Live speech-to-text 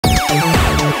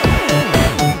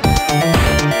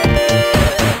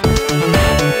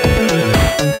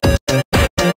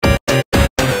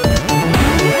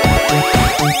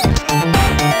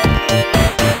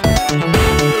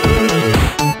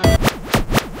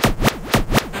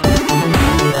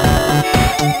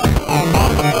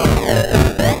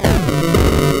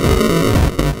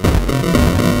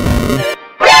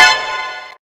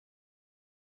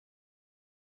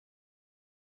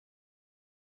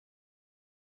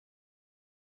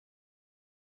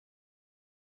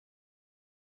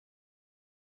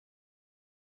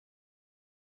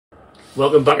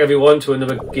Welcome back everyone to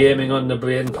another Gaming on the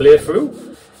Brain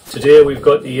playthrough. Today we've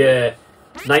got the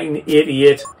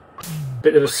 1988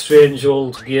 bit of a strange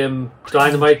old game,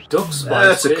 Dynamite Dux.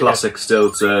 It's a classic still.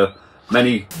 It's,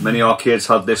 many arcades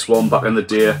had this one back in the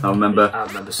day. I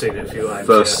remember seeing it a few times.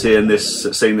 First seeing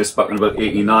this back in about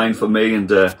 '89 for me,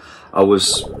 and I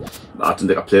didn't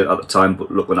think I played it at the time, but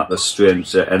looking at the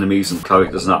strange enemies and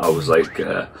characters and that, I was like,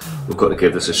 we've got to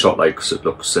give this a shot, like, because it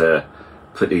looks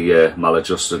pretty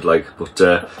maladjusted, like, but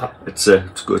it's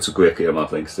a great game, I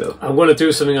think. Still, I'm going to do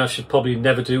something I should probably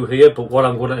never do here, but what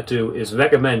I'm going to do is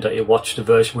recommend that you watch the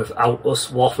version without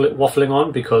us waffling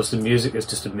on, because the music is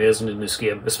just amazing in this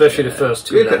game, especially the first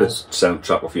two levels. Get the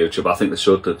soundtrack off YouTube. I think they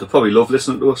should. They probably love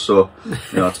listening to us, so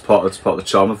you know, it's part of the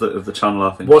charm of the channel,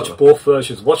 I think. Watch both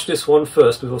versions. Watch this one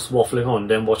first with us waffling on,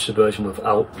 then watch the version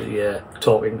without the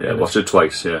talking. Yeah, watch it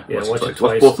twice. Yeah, watch it twice.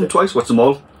 Watch both of them twice. Watch them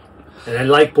all. And then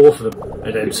like both of them,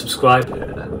 and then subscribe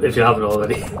if you haven't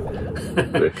already.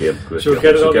 Great game. Should we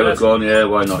get it on? Yeah,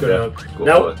 why not? Yeah.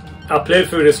 Now, I played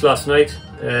through this last night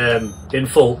in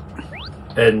full,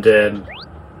 and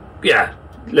yeah,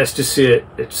 let's just say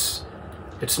it's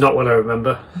not what I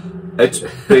remember. It's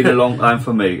been a long time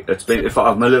for me. It's been. In fact,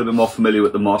 I'm a little bit more familiar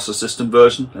with the Master System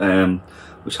version,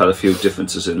 which had a few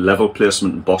differences in level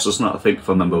placement and bosses and that, I think, if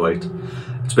I remember right.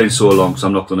 It's been so long, so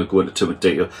I'm not going to go into too much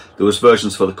detail. There was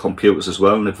versions for the computers as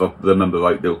well, and if I remember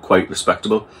right, they were quite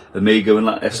respectable. Amiga and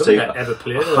that ST. I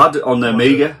had it on the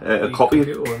Amiga, a copy,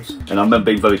 and I remember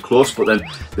being very close, but then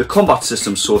the combat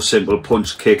system's so simple: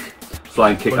 punch, kick,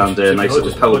 flying kick, and a nice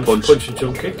little power punch. Punch and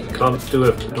jump kick. You can't do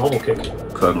a normal kick.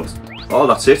 Kernels. Oh,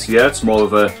 that's it, yeah, it's more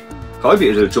of a... Can't be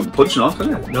a jump punch now, can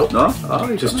you? Nope. No?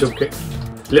 Oh, just jump kick.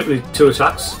 Literally 2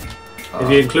 attacks. If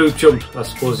you include jump, I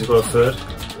suppose you've got a third.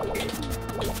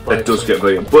 It does get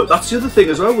very... But that's the other thing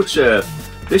as well, which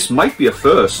this might be a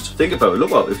first. Think about it.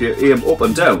 Look out, if you aim up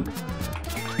and down,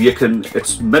 you can...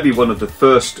 It's maybe one of the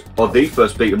first, or the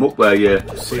first beat 'em up where you're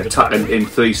attacking in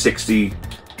 360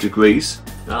 degrees.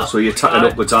 So you're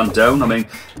attacking upwards and down. I mean,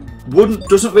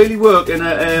 doesn't really work in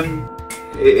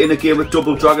a game with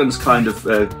double dragons kind of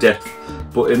depth.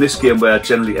 But in this game where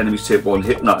generally enemies take one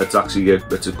hit, and that it's actually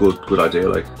it's a good idea.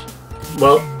 Like,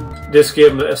 well, this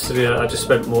game yesterday, I just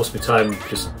spent most of my time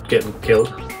just getting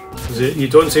killed. You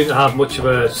don't seem to have much of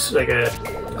a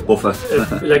buffer,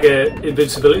 like a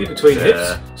invincibility between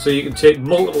hits, so you can take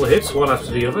multiple hits one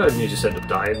after the other, and you just end up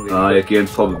dying. Really. Again,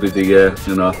 probably the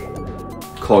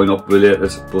coin up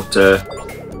related, but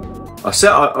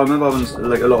I remember having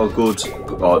like a lot of good.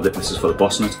 Oh, this is for the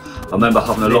boss net. I remember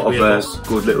having a lot of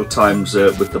good little times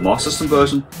with the Master System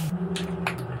version.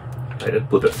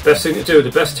 But the best thing to do,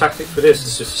 the best tactic for this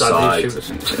is just stand and shoot.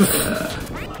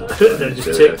 Then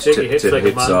just take your hits like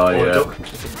a man or a duck.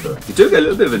 You do get a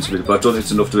little bit of invincibility, but I don't think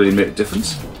it's enough to really make a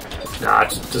difference. Nah, it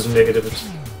doesn't make a difference.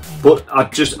 But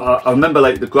I remember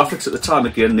like the graphics at the time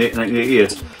again,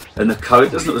 1988, and the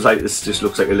characters, and it was like, this just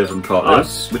looks like a living cartoon,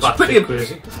 which is pretty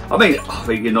crazy. I mean,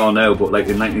 you know now, but like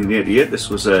in 1988, this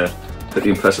was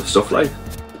pretty impressive stuff. Like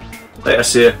I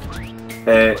say,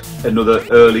 another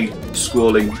early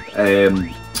scrolling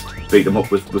beat 'em up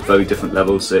with very different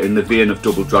levels, in the vein of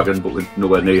Double Dragon, but with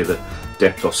nowhere near the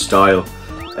depth or style.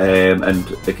 And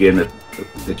again,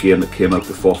 a game that came out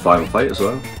before Final Fight as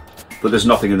well. But there's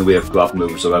nothing in the way of grab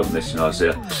moves around this, you know.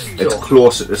 It's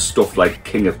closer to stuff like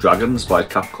King of Dragons by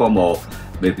Capcom, or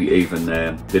maybe even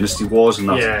Dynasty Wars and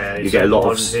that. Yeah, you get a lot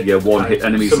of one-hit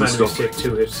enemies and stuff. Take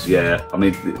 2 hits. Yeah, I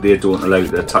mean they don't allow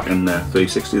the attack in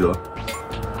 360 though.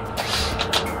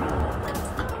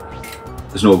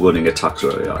 There's no running attacks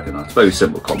or anything, you know. It's very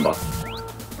simple combat.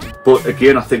 But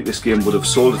again, I think this game would have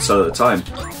sold itself at the time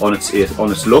on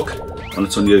its look. On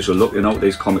its unusual look, you know,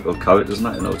 these comical characters and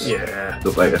that, you know, it's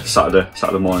look like a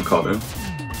Saturday morning cartoon.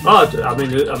 Oh, I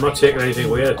mean, I'm not taking anything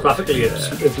away. Graphically,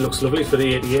 it looks lovely for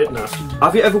the 88 and that.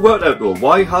 Have you ever worked out though,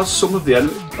 why has some of the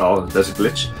enemies... Oh, there's a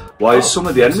glitch. Why is some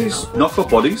of the enemies not got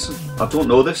bodies? I don't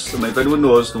know this. I mean, if anyone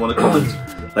knows, they want to comment.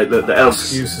 Like the elves.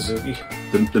 Suzuki.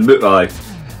 The Mutai.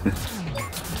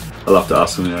 I'll have to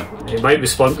ask him, yeah. He might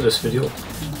respond to this video.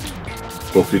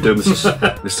 Hopefully do,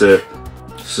 Mr.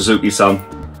 Suzuki-san.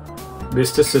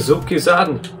 Mr.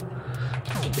 Suzuki-san.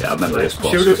 Yeah, I remember this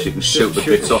boss, because you can shoot the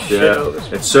bits off,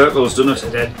 It circles, doesn't it?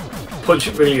 And then punch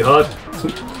it really hard.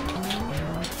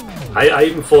 I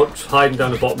even thought hiding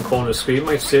down the bottom corner of the screen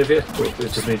might save you, but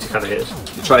it just means you can't hit it.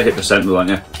 You try to hit the centre, aren't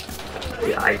you?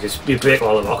 Yeah, you break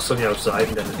all the rocks on the outside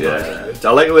and then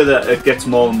I like the way that it gets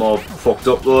more and more fucked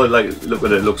up though. Like, look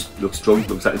at it, looks drunk,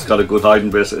 looks like it's got a good hiding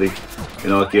basically. You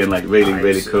know, again, like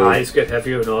really cool. Eyes get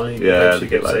heavier and all. Yeah, he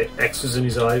gets like X's in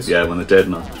his eyes. Yeah, when they're dead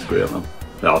now. It's great, man.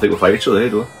 Yeah, I think we'll fight each other here,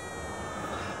 do we?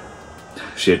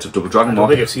 shades of Double Dragon. I don't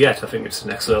think it's yet. I think it's the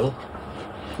next level.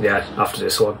 Yeah, after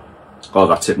this one. Oh,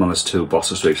 that's it, man. There's 2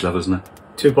 bosses for each level, isn't it?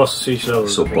 2 bosses for each level.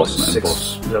 Sub-boss and 6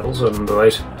 boss. levels, I remember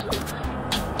right.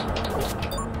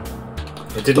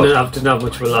 It didn't have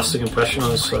much of a lasting impression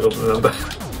on us, so I don't remember.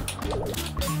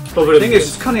 The thing is,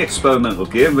 it's kind of experimental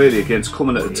game, really. Again, it's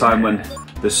coming at a time when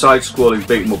the side-scrolling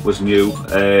beat 'em up was new.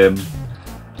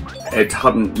 It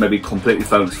hadn't maybe completely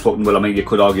found its footing. Well, I mean, you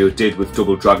could argue it did with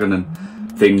Double Dragon and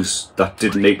things that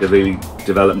didn't need to really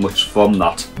develop much from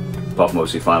that, apart from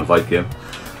obviously Final Fight game.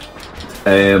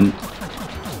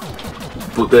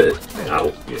 But the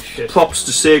props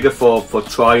to Sega for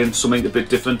trying something a bit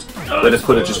different. When it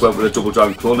could have just went with a Double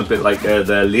Dragon clone, a bit like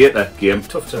their later game.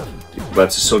 Tough Turf. But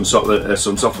it's a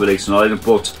Sunsoft release and all that,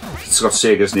 but it's got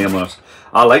Sega's name on it.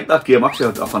 I like that game,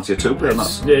 actually. I fancy a 2 playing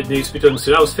that. It needs to be done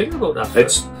soon. I was thinking about that.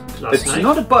 It's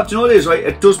not a bad. Do you know what it is, right?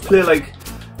 It does play like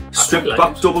stripped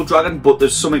back Double Dragon, but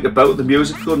there's something about the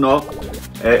music going on.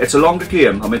 It's a longer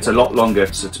game. I mean, it's a lot longer.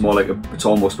 It's more like it's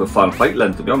almost a Final Fight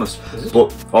length, to be honest.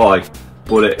 But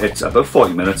it's about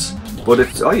 40 minutes. But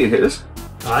it's you hit it.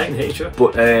 I can hit you.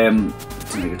 But didn't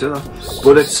you do that?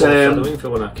 But it's if you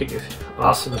want to kick your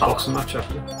ass in the boxing match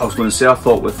after. I was going to say, I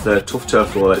thought with Tough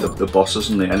Turf, or like the bosses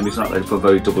and the enemies, not like for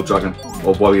very Double Dragon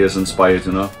or Warriors inspired,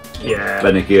 you know. Yeah.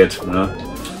 Renegade, you know.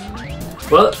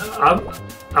 Well,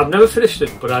 I've never finished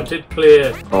it, but I did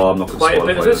play I'm not quite a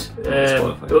bit of it.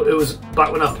 It was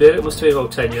back when I played it. It must be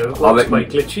about 10 years ago. It was quite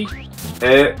glitchy.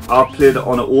 I played it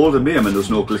on an older MAME and there was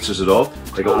no glitches at all.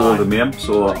 Like an older MAME,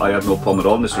 so I had no problem at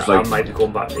all. And this was like I might be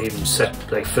going back to even set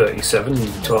like 37,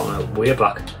 talking way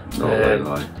back. Right.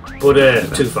 But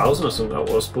 2000 or something that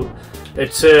was. But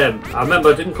it's I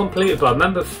remember I didn't complete it, but I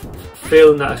remember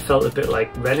feeling that I felt a bit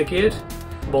like Renegade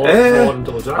more than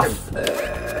Double Dragon.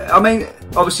 I mean,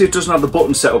 obviously it doesn't have the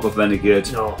button setup of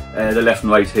Renegade. No. The left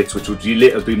and right hits, which would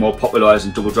later be more popularised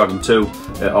in Double Dragon 2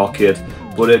 arcade.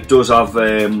 But it does have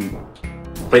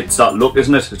it's that look,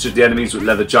 isn't it? It's just the enemies with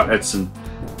leather jackets and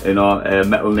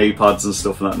metal knee pads and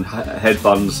stuff like that, and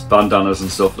headbands, bandanas and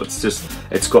stuff.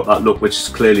 It's got that look, which is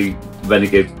clearly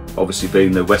Renegade, obviously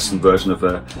being the Western version of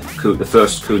the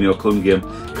first Kunio-kun game,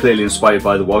 clearly inspired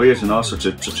by the Warriors, you know, such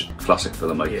a classic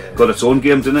film. Like, got its own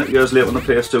game, didn't it, years later on the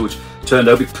PS2, which turned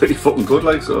out to be pretty fucking good,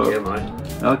 like, so. Yeah, man.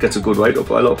 It gets a good write-up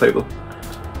by a lot of people.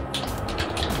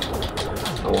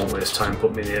 I won't waste time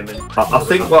putting my name in. I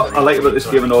think what I like about this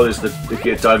game and all is the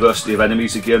diversity of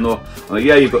enemies again, though. I mean,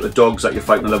 yeah, you've got the dogs that you're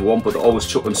fighting on level 1, but they're always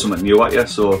chucking something new at you,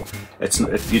 so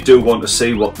if you do want to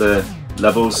see what the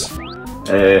levels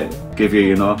give you,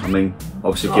 you know, I mean,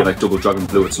 obviously a game like Double Dragon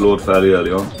blew its load fairly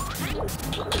early on.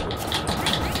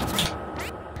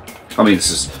 I mean, this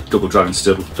is Double Dragon's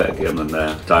still a better game than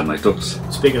Dynamite Dux.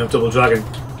 Speaking of Double Dragon,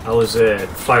 I was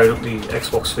firing up my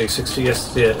Xbox 360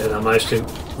 yesterday and I managed to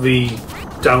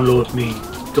download me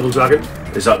Double Dragon.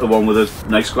 Is that the one with the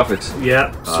nice graphics?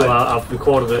 Yeah, so I've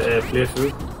recorded a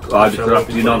playthrough.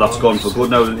 You know that's gone for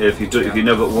good now. If you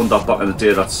never won that back in the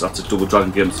day, that's a Double Dragon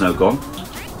game that's now gone.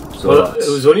 So well, it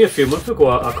was only a few months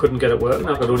ago I couldn't get it working.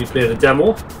 I could only play the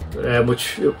demo,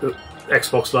 which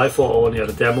Xbox Live thought I only had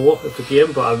a demo of the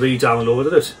game, but I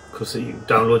re-downloaded it because you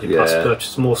download your past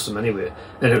purchase, most of them anyway,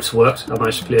 and it's worked. I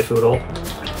managed to play through it all.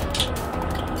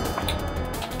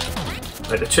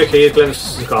 Right, the trick here, Glenn,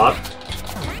 is the guard.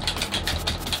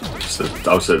 It's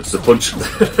the punch.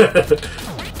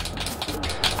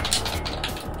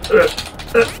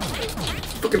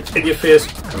 Fucking in your face,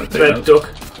 red duck.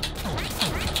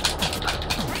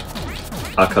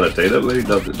 I can't do that, really.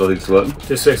 Nothing's working.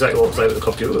 This is exactly what was like with the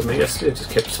computer with me yesterday. Just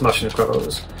kept smashing the crap out of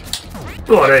us.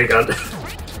 Oh, there you go.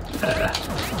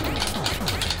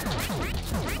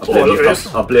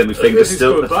 I blame my fingers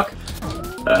still. Back.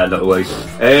 Not away.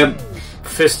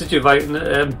 Fisted you right in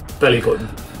the belly button.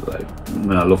 Right.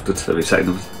 I loved it every second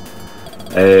of it.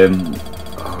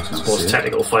 It's the most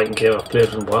technical fighting game I've played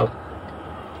in a while.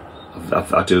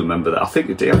 I do remember that. I think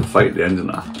you do have a fight at the end of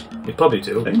that. You probably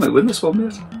do. You might win this one,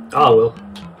 mate. I will.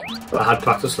 I had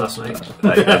practice last night.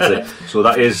 Right, that's it. So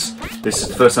this is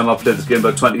the first time I've played this game in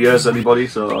about 20 years. Anybody?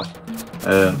 So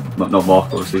not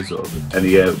Mark, obviously. So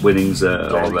any winnings or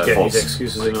false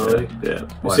excuses in already. Yeah.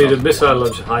 You see the missile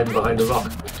launcher hiding behind the rock.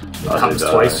 It happens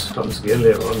twice. Happens again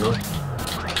later on. No?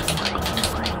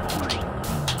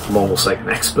 I'm almost like an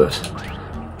expert.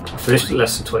 I finished in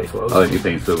less than 24 hours. I think you've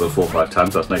been through about 4 or 5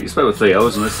 times last night. You spent about 3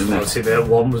 hours on this, didn't you? See there,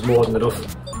 one was more than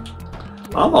enough.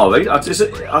 I'm alright. I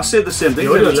say the same thing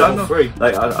every time. Level 3.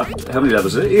 Like, how many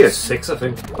levels is it? 8? 6, I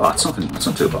think. Oh, that's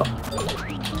not too bad.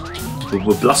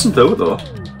 We're blasting through it though.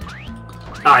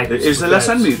 Aye, is there less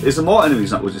enemies? Is there more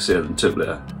enemies, that would you say, than 2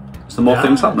 player? Is there more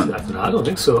things happening? I don't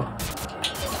think so.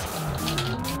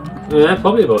 Yeah,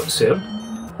 probably about the same.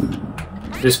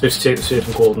 This bit's taken straight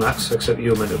from Golden Axe, except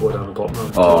you were meant to go down the bottom.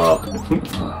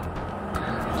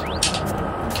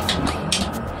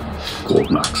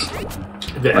 Golden Axe.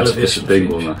 The elevation. Big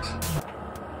Golden Axe.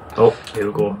 Oh, here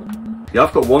we go. Yeah,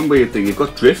 I've got one weird thing. You've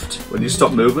got drift when you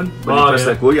stop moving. When you press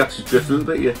let go, you actually drift a little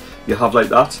bit. You have like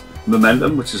that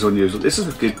momentum, which is unusual. This is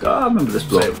a good. I remember this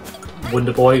block.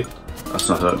 Wonder Boy. That's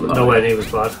not hurting. Nowhere near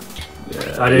as bad. Yeah,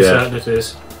 that is hurting. It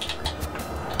is.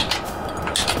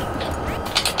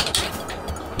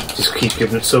 Just keep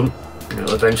giving it some. You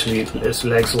know, eventually its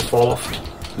legs will fall off.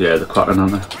 Yeah, they're cracking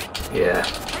on there. Yeah.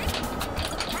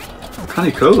 Kind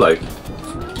of cool, like.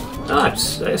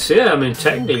 It's yeah. I mean,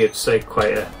 technically, it's like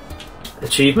quite a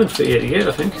achievement for 88,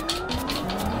 I think.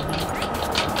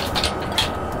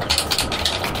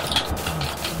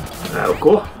 There we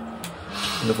go.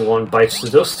 Another one bites the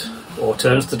dust, or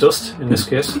turns to dust in this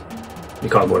case. You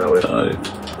can't go that way.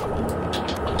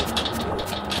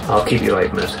 I'll keep you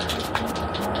right, mate.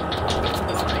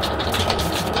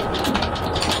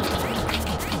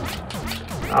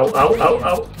 Ow, ow, ow,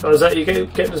 ow. Oh, is that you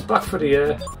getting us back for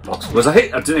the box? Was I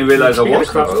hit? I didn't even realise I was.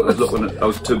 I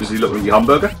was too busy looking at your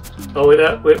hamburger. Oh, wait.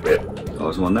 Oh,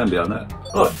 there's one then behind there.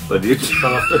 Oh, but you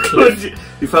fell off the cliff.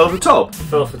 You fell off the top?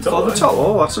 Fell off the top.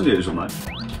 Oh, that's unusual, mate.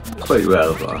 Quite rare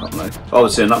of that happen, like. I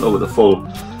was saying that though with the full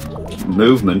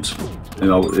movement, you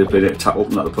know, they've been tap up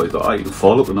and that, the point thought, you can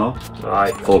fall up and all.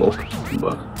 Aye. Fall up.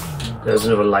 But there's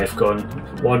another life gone.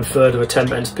 1/3 of a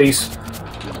 10-pence piece.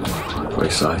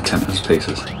 Very sad, 10-pence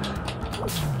pieces.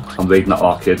 I'm reading that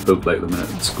arcade book like the minute.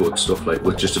 It's good stuff. Like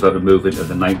we're just about to move into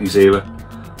the 90s era.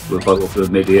 We're about up to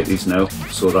the mid 80s now.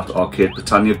 So that Arcade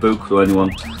Britannia book for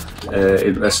anyone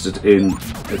interested in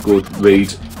a good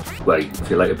read. Well, if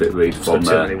you like a bit of read from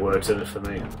there. Too many words in it for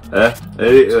me.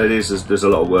 It is. There's a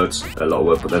lot of words,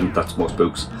 but then that's most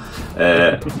books.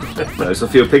 There's a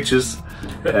few pictures,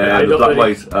 the black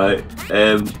white.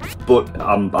 But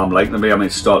I'm liking them. I mean,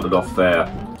 it started off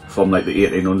from like the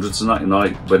 1800s and that, you know,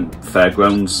 like when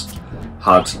fairgrounds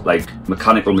had like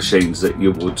mechanical machines that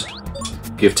you would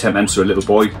give 10 pence to a little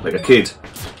boy, like a kid,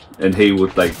 and he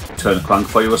would like turn a crank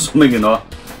for you or something, you know.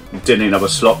 You didn't even have a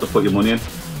slot to put your money in.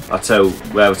 That's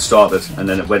where it started, and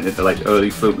then it went into like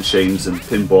early fruit machines and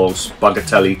pinballs,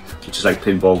 bagatelle, which is like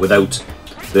pinball without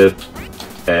the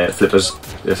flippers,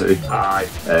 basically.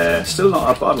 Aye. Still not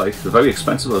that bad, like they're very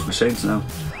expensive, those machines now.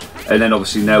 And then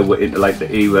obviously now we're into like the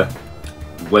era,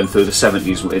 went through the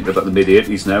 70s, we're into about the mid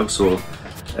 80s now, so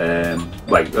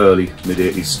like early mid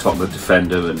 80s, talking about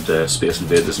Defender and Space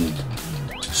Invaders and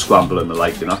Scramble and the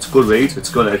like, and that's a good read.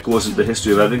 It goes into the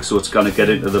history of everything, so it's going to get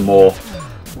into the more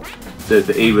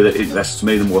the era that interests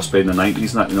me the most being the 90s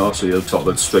and that, you know, so you'll talk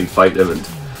about Street Fighter and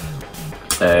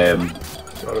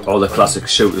all the classic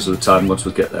shooters of the time once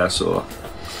we get there, so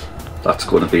that's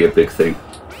going to be a big thing.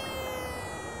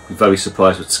 I'm very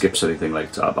surprised if it skips anything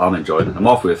like that, but I'm enjoying it. I'm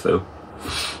halfway through.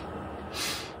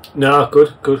 No,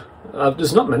 good.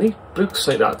 There's not many books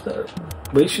like that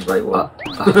we should write one.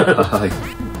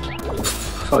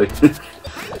 Sorry.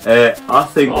 I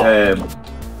think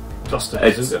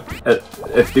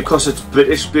because it's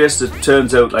British based, it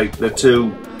turns out like the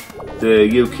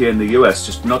UK and the US,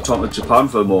 just not talking about Japan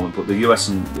for a moment, but the US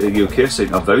and the UK seem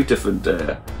to have very different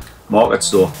markets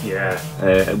though. Yeah.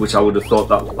 Which I would have thought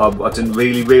that I didn't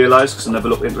really realise because I never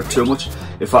looked into it too much.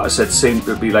 In fact, I said seemed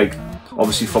to be like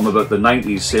obviously from about the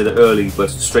 90s, say the early but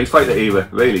Street Fighter era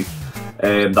really.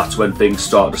 That's when things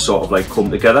started to sort of like come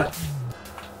together.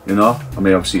 You know, I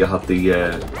mean, obviously you had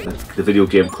the video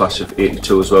game crash of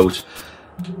 '82 as well, which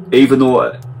even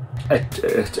though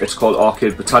it's called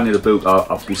Arcade Britannia, the book,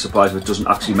 I'd be surprised if it doesn't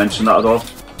actually mention that at all.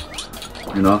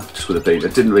 You know, just would have been.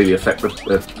 It didn't really affect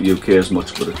the UK as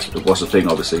much, but it was a thing,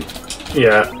 obviously.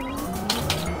 Yeah.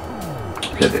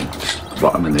 Get in.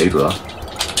 What I'm in need with that.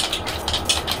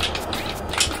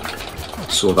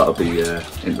 So that'll be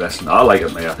interesting. I like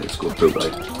it, mate. I think it's a good book,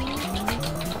 like.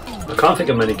 I can't think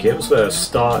of many games where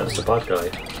Star is the bad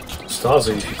guy. Star's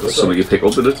are usually good. Something you pick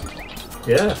up with it.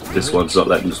 Yeah. This one's not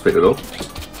letting us pick it up.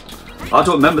 I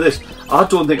don't remember this. I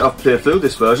don't think I've played through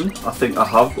this version. I think I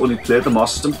have only played the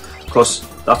Master System, because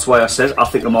that's why I said I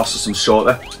think the Master System's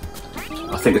shorter.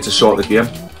 I think it's a shorter game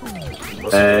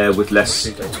with less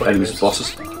enemies and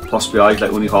bosses. Possibly like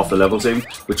only half the levels even,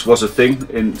 which was a thing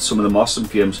in some of the Master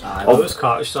System games. It was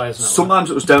cartridge size now. Sometimes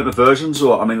it was down to versions,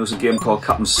 or I mean there was a game called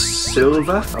Captain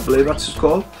Silver, I believe that's what it's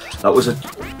called. That was I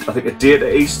think a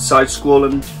Data East side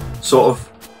scrolling sort of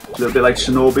a little bit like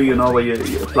Shinobi, you know, where you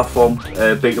platform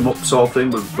beat 'em up sort of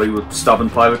thing, where you were stabbing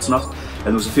pirates and that. and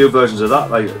there was a few versions of that.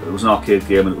 Like it was an arcade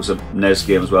game and it was a NES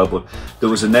game as well. But there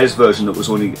was a NES version that was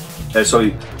only,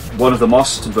 sorry, one of the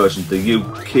Master System versions, the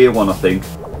UK one I think,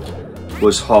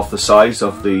 was half the size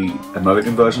of the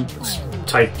American version.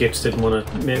 Type Gibbs didn't want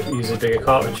to use a bigger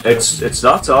cartridge. It's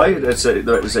that, it's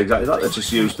exactly that. They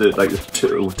just used like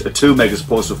a 2 meg as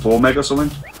opposed to 4 meg or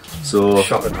something. So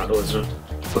shocking that, isn't it?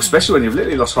 Especially when you've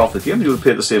literally lost half the game, you would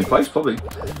pay the same price probably.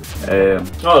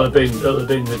 Oh, it'd have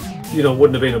been, you know,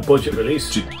 wouldn't have been a budget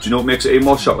release. Do you know what makes it even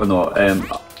more shocking though?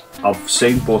 I've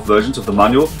seen both versions of the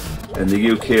manual. In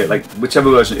the UK, like whichever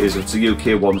version it is, if it's the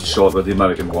UK one short or the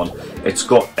American one, it's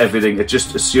got everything. It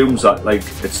just assumes that like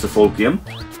it's the full game.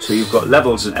 So you've got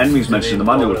levels and enemies mentioned in the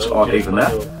manual which aren't even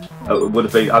there. It would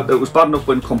have been. It was bad enough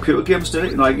when computer games did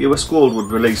it. You know, like US Gold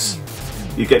would release,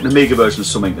 you get an Amiga version of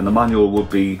something, and the manual would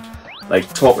be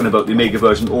like talking about the Amiga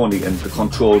version only and the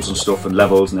controls and stuff and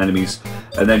levels and enemies,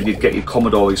 and then you'd get your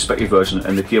Commodore Spectre version,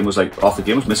 and the game was like half the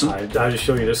game was missing. I just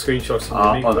show you the screenshots.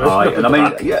 Of the Amiga and I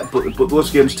mean, yeah, but those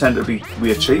games tend to be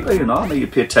way cheaper, you know. I mean, you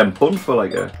pay £10 for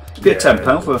like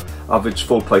 £10 for average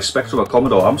full price Spectre or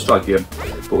Commodore Amstrad game,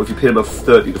 but if you're paying about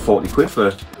 30 to 40 quid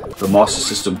for the Master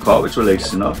System cartridge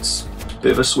release, you know, it's a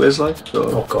bit of a swizz, like. So,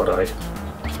 oh God, I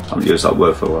haven't used that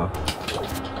word for a while.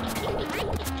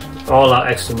 All that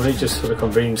extra money just for the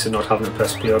convenience of not having to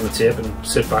press play on the tape and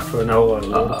sit back for an hour.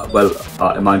 Well,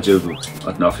 mind you, I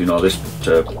don't know if you know this,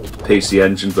 but PC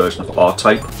Engine version of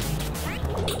R-Type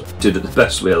did it the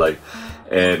best way, like.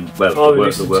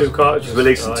 Releasing two cartridges.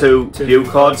 Releasing two view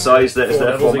card size that is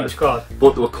their format.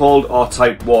 But they were called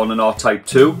R-Type 1 and R-Type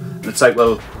 2. And it's like,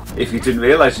 well, if you didn't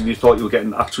realise and you thought you were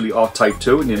getting actually R-Type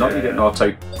 2 and you're not, you're getting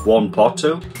R-Type 1 Part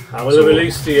 2. Well, they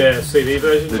released the CD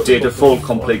version. They did a full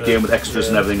complete game with extras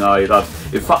and everything.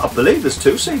 In fact, I believe there's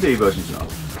 2 CD versions now.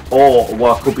 Or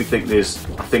what I could be thinking is,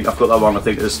 I think I've got that wrong, I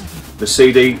think there's the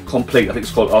CD Complete, I think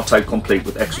it's called R-Type Complete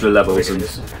with extra levels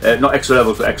and not extra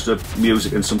levels but extra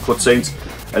music and some cutscenes.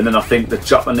 And then I think the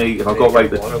Japanese, if I got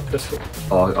right,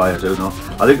 I do know.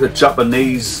 I think the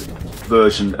Japanese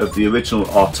version of the original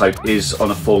R-Type is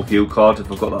on a full view card,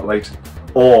 if I've got that right.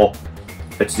 Or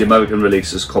it's the American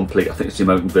release as complete. I think it's the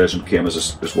American version came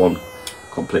as one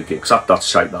complete game. Except that's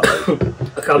shite that way.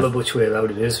 I can't remember which way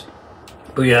around it is.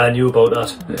 But yeah, I knew about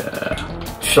that.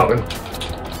 Yeah. Shocking.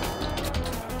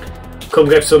 Come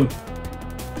get some.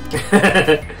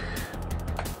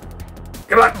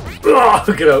 Come on! Oh,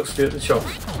 get out, straight to the shops.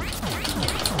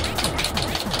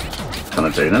 Can I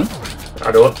do now?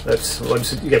 I know, that's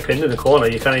once you get pinned in the corner,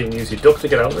 you can't even use your duck to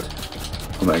get out of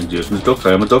it. I'm not using the duck,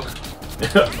 I am a duck.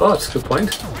 Oh, that's a good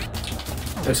point.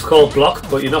 It's called block,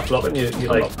 but you're not blocking, you're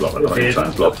like not blocking, I'm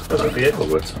trying to block. That's evade. I'm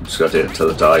just going to do it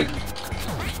until I die.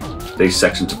 These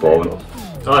sections are boring.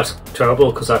 Oh, that's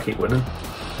terrible because I keep winning.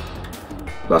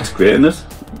 That's great, isn't it?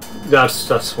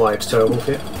 That's why it's terrible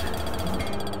for you.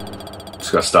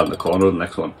 Just got to stand in the corner of the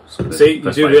next one. So see,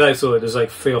 you do realise though there's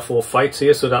like 3 or 4 fights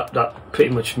here, so that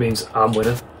pretty much means I'm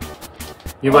winning.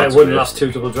 You might win the last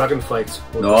 2 double dragon fights.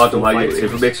 No, I don't mind.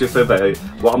 If it makes you feel better,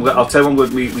 I'll tell you what I'm going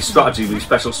to my strategy, my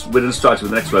special winning strategy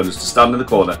with the next round is to stand in the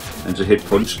corner and just hit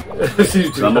punch.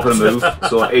 So I'm not going to move.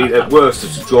 So at worst,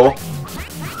 it's a draw.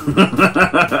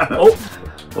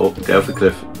 Oh, get off the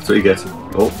cliff. That's what you get.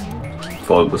 Oh,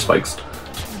 fall into the spikes.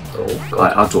 Oh,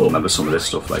 God. I don't remember some of this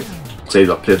stuff. Like, say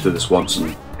I played through this once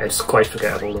and it's quite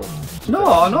forgettable though. No,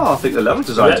 I think the level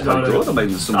design is quite good. I mean,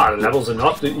 there's some. The levels are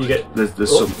not. You get.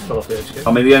 There's some. Fell off the edge,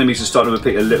 I mean, the enemies are starting to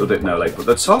repeat a little bit now, like, but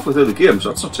that's halfway through the game, so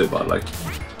that's not too bad. Like,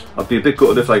 I'd be a bit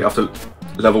gutted if, like, after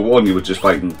level 1, you were just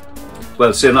fighting.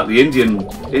 Well, saying that the Indian,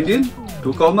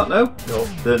 do we call them that now? No.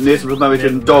 The Native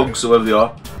American dogs, or whatever they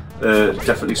are,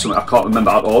 definitely something I can't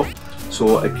remember at all.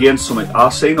 So again, something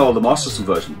I've seen all the Master System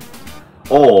version,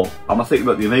 or am I thinking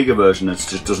about the Amiga version? It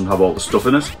just doesn't have all the stuff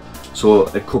in it. So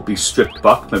it could be stripped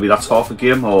back, maybe that's half a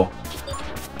game, or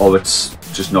it's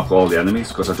just knock all the enemies,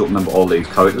 because I don't remember all these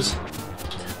characters.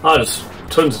 There's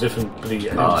tons of different enemies.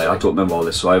 I don't remember all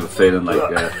this, so I have a feeling like,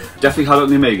 definitely had it on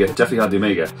the Amiga, definitely had the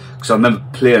Amiga, because I remember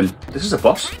playing, this is a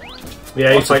boss?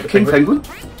 Yeah, you fight the King Penguin?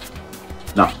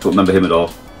 Nah, don't remember him at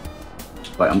all.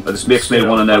 Like, this makes me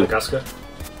want to know.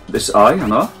 This I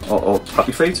know, or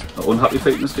Happy Feet, or Unhappy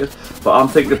Feet in this case. But I'm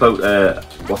thinking about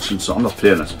watching some, I'm not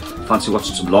playing it, fancy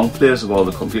watching some long plays of all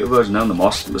the computer version now in the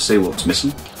MOS to see what's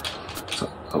missing. So,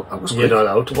 you're not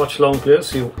allowed to watch long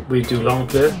plays, we do long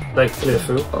play, like play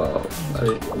through.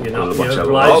 So you're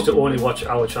obliged to only watch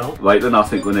our channel. Right then, I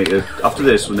think we need to, after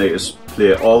this, we need to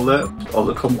play all the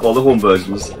home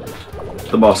versions,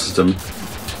 the MOS system.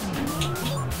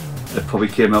 It probably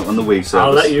came out on the Wii service.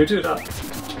 I'll let you do that.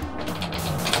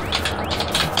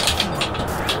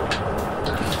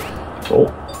 Oh.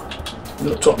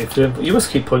 No, drop me flame. You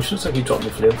must keep punching us like you drop me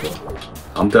flame.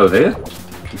 I'm down here.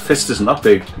 Your fist isn't that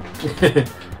big.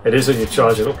 It is when you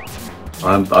charge it up.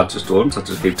 I just don't. I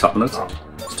just keep tapping it.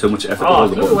 It's too much effort to Oh, I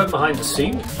hold the think I button. went behind the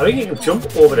scene. I think you can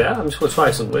jump over there. I'm just going to try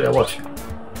something. Wait, watch.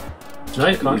 No,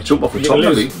 you can't. You jump off the You top, can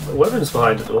lose. maybe. The weapon's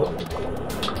behind it though.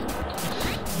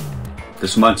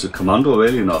 This reminds of Commando,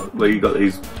 really, you know, where you got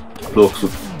these blokes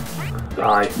with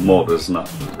Aye. mortars and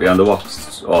that behind the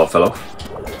rocks. Oh, I fell off.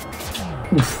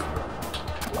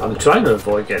 I'm trying to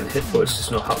avoid getting hit, but it's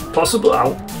just not possible.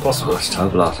 Ow. Possible. Oh, it's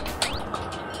terrible, lad.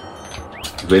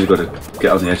 You've really got to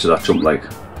get on the edge of that jump, like.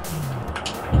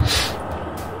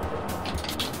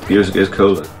 Music is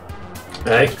cool, like.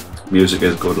 Hey, Music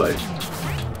is good, like.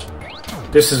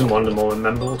 this isn't one of the more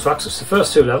memorable tracks. It's the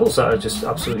first two levels that are just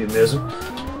absolutely amazing.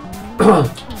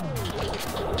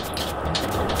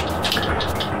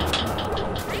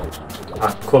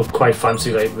 I quite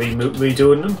fancy like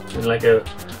redoing them in like a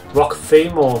rock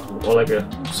theme or like a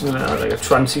something like a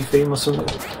trancey theme or something.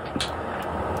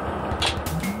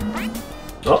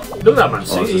 Oh, look at that, man!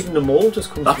 See, Oh, even the mole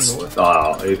just comes That's. from nowhere.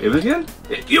 Oh, him again?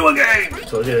 You again!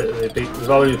 So we've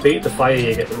already repeated the fire.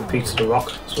 You get the repeats of the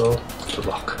rock. So The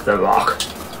rock. the rock,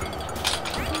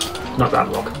 not that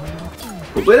rock.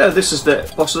 But wait, this is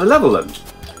the boss of the level then.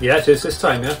 Yeah, it is this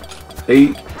time. Yeah,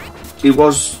 He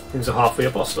was. he was a halfway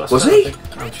boss last Was time, he? I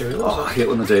think. I'm sure he was. Oh, I hate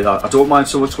when they do that. I don't mind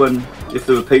so much when if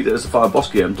they repeat it as a final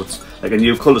boss game, but like a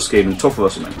new colour scheme and tougher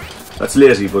or something. That's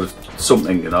lazy, but it's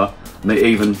something, you know. I mean,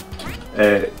 even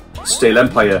Steel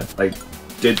Empire like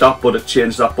did that, but it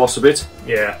changed that boss a bit.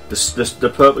 Yeah,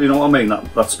 The purple, you know what I mean?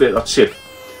 That ship.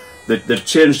 They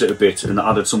changed it a bit and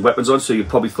added some weapons on, so you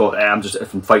probably thought, I'm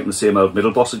fighting the same old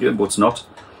middle boss again, but it's not.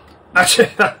 actually,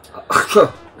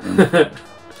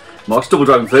 Mark's Double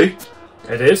Dragon 3.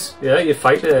 it is. Yeah, you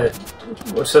fight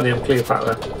what's the name?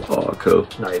 Cleopatra. Oh, cool.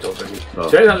 No, you don't really. Oh.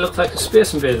 Do you think that looked like a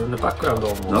Space Invader in the background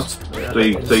almost? No, Yeah,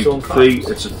 three, like three, stone three. cards.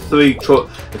 It's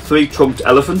a three-trunked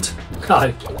elephant.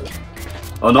 Aye.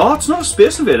 Oh no, it's not a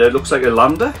Space Invader. It looks like a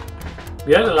lander.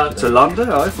 Yeah, the It's a lander,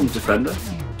 aye, from Defender.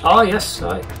 Oh yes,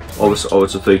 aye. Oh, it's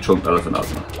a three-trunked elephant,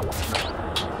 isn't it?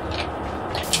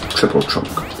 Triple trunk.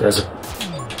 There's a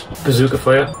bazooka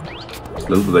for you.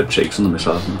 Little red cheeks on the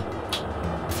missile, isn't it?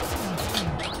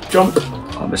 Jump.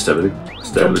 Oh, I missed everything.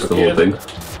 Missed the whole again. thing.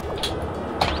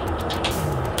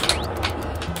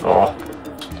 Oh,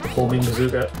 homing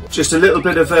bazooka. Just a little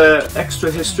bit of extra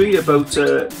history about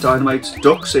Dynamite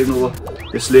Dux, even though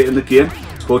it's late in the game.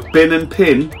 It's called Bin and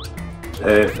Pin.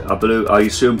 I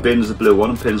assume Bin's the blue one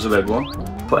and Pin's the red one.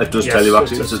 But it does Yes, tell you it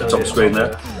actually, does it's at the tell top you screen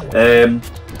it's there.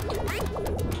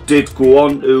 Did go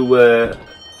on to,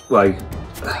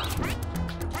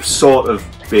 sort of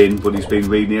Bin, but he's been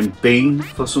renamed Bean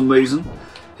for some reason.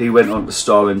 He went on to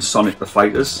star in Sonic the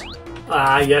Fighters.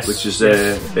 Ah, yes. Which is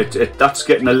yes. that's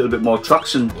getting a little bit more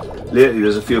traction lately.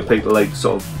 There's a few people like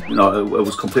sort of, you know, it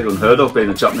was completely unheard of being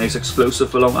a Japanese exclusive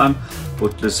for a long time,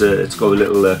 but it's got a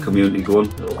little community going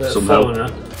somehow. I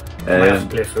might have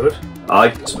to play through it.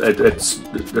 It's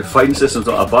the fighting system's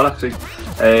not that bad actually.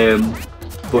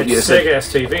 But It's Sega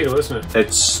STV though, isn't it?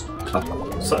 it's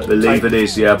I believe it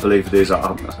is. Yeah, I believe it is.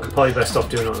 Probably best off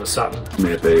doing it on the Saturn.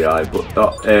 Maybe,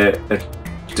 but it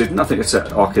didn't. I think it's an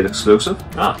arcade exclusive.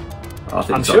 Ah. I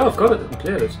think I'm sure I've got it and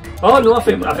played it. Oh no, I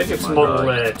think it's might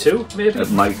Model be. 2, maybe.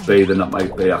 It might be, then that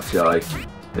might be actually.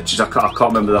 It's just I can't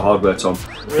remember the hardware it's on.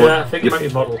 Yeah, I think it might be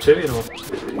Model 2, you know.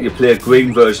 You play a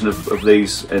green version of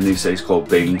these, and these days called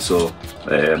Bean. So,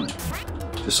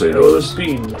 just so you know, there's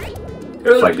Bean.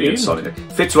 fighting in Sonic.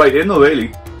 Fits right in though,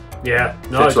 really. Yeah,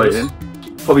 no, Fits right in.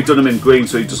 Probably done him in green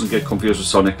so he doesn't get confused with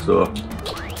Sonic. So,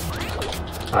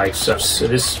 Aye, so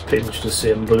it is pretty much the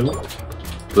same blue.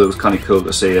 but it was kind of cool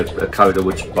to see a character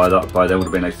which by then would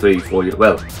have been like 3-4 years.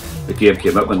 Well, the game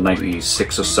came out in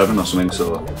 '96 or '7 or something,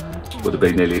 so would have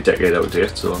been nearly a decade out of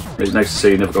date. So it's nice to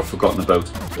see he never got forgotten about.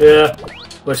 Yeah,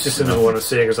 well, it's just another one of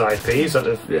Sega's IPs that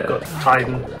they've got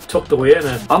hiding, tucked away in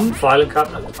a filing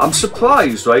cabinet. I'm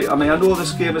surprised, right? I mean, I know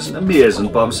this game isn't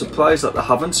amazing, but I'm surprised that they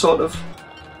haven't sort of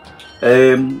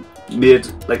made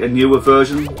like a newer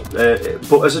version,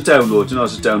 but as a download, you know,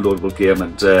 as a downloadable game,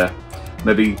 and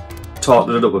maybe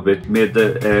tarted it up a bit, made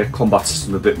the combat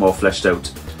system a bit more fleshed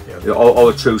out, you know,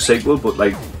 or a true sequel. But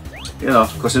like, you know,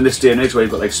 because in this day and age where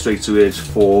you've got like Streets of Rage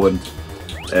 4 and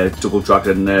Double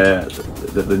Dragon,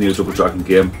 the new Double Dragon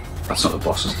game, that's not the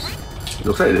bosses. It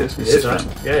looks like it is. It is, right?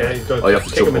 Yeah, you've got to you have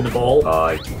to kick him in the ball.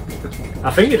 Aye. I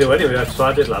think you do anyway, that's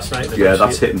what I did last night. Yeah,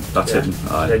 that's hitting. That's hitting.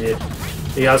 Aye. Then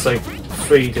he has like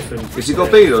 3 different... Has he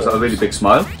got B, or is that a really big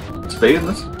smile? It's B, isn't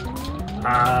it? Look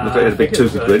like he had a big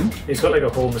toothy grin. He's got like a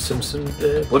Homer Simpson...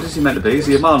 What is he meant to be? Is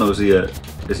he a man or is he a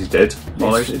Is he dead?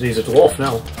 He's a dwarf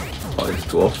now. Oh, he's a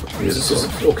dwarf. Is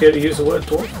it okay to use the word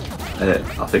dwarf?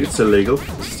 I think it's illegal.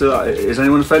 Is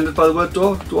anyone offended by the word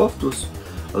dwarf?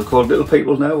 Are they called little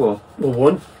people now? Or? Well,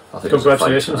 one.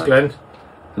 Congratulations, Glenn.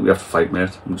 I think we have to fight,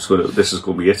 mate. This is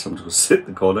going to be it. I'm just going to sit in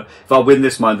the corner. If I win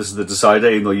this, man, this is the decider,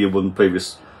 even though you won the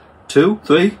previous 2,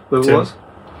 3, whatever it was.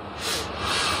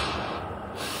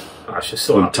 She's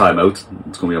so happy. Time out. It's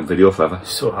going to be on video forever.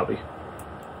 So happy.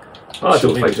 I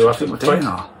don't think we do. I think we're fine.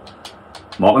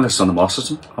 Marking this on the master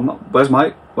system. I'm not. Where's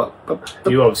my?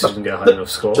 You obviously didn't get a high enough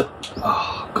score.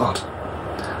 Oh God!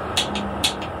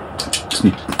 It's my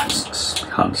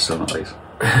hand's still not right.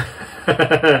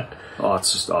 Oh,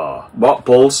 it's just what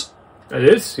balls? It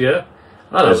is, yeah.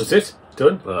 Oh, that was it.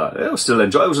 Done. It was still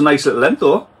enjoy. It was a nice little length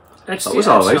though. That was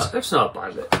alright. It's not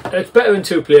bad. It's better than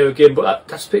 2-player game, but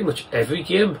that's pretty much every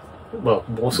game. Well,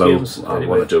 most games. I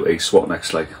anyway. want to do a SWAT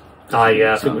next, like.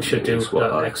 Yeah, I think we should do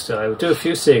that next. We'll do a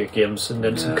few Sega games and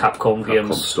then some Capcom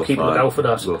games. Stuff, keep looking out for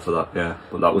that. Go for that, yeah.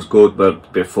 But that was good. But a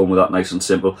bit of fun with that, nice and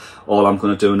simple. All I'm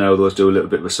going to do now, though, is do a little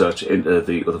bit of research into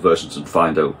the other versions and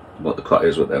find out what the crack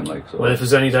is with them. Like, so. Well, if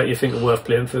there's any that you think are worth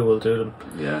playing through, we'll do them.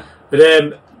 Yeah.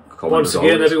 But once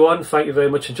again, everyone, thank you very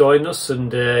much for joining us,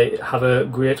 and have a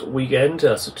great weekend.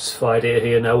 It's Friday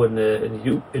here now in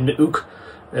the Ook,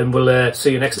 and we'll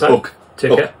see you next time.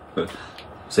 Take care.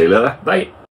 See you later.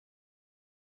 Bye.